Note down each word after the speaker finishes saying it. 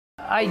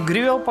I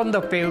grew up on the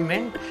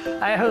pavement.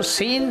 I have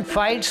seen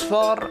fights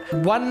for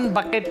one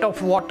bucket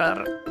of water.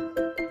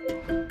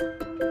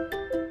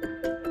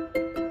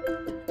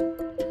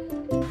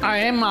 I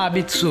am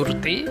Abid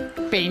Surti,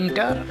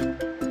 painter,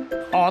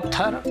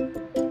 author,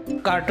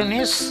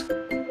 cartoonist,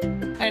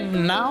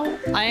 and now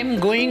I am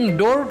going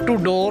door to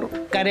door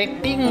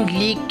correcting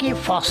leaky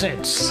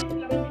faucets.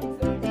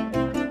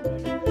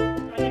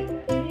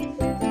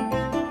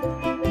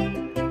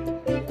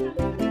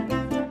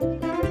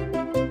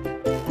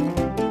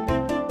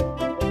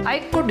 I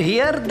could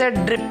hear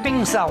that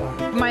dripping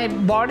sound. My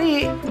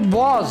body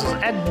was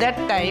at that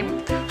time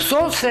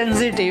so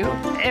sensitive,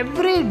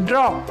 every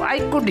drop I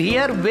could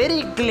hear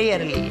very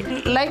clearly,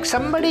 like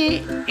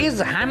somebody is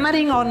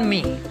hammering on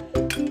me.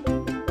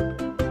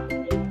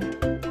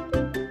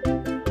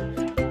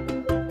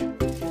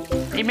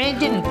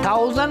 Imagine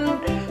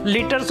 1,000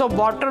 liters of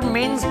water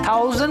means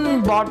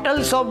 1,000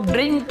 bottles of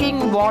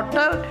drinking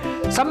water.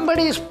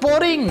 Somebody is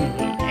pouring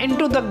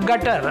into the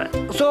gutter.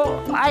 So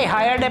I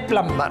hired a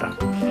plumber.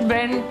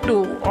 Went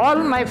to all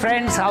my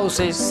friends'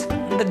 houses.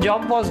 The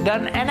job was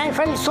done and I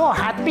felt so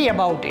happy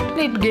about it.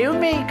 It gave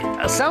me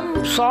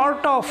some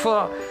sort of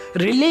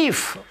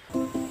relief.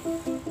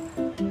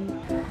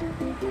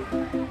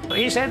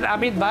 He said,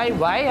 Abid bhai,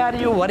 why are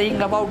you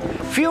worrying about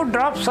few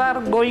drops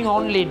are going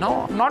only,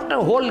 no? Not a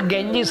whole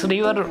Ganges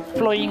river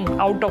flowing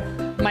out of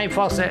my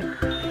faucet.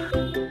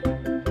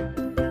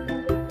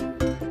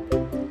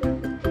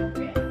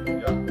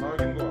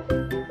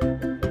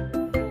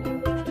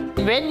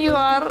 When you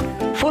are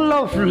full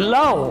of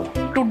love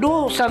to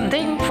do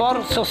something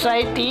for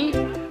society,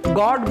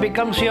 God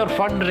becomes your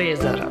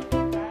fundraiser.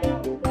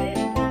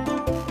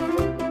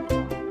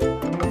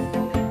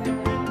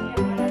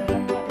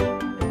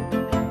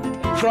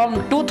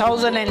 From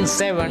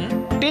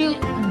 2007 till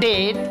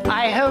date,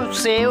 I have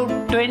saved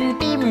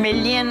 20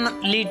 million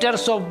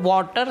liters of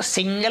water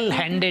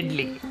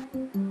single-handedly.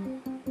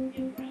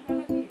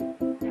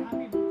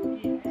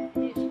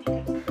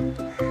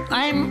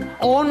 I am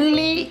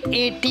only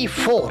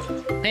 84,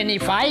 and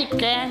if I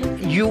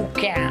can, you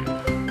can.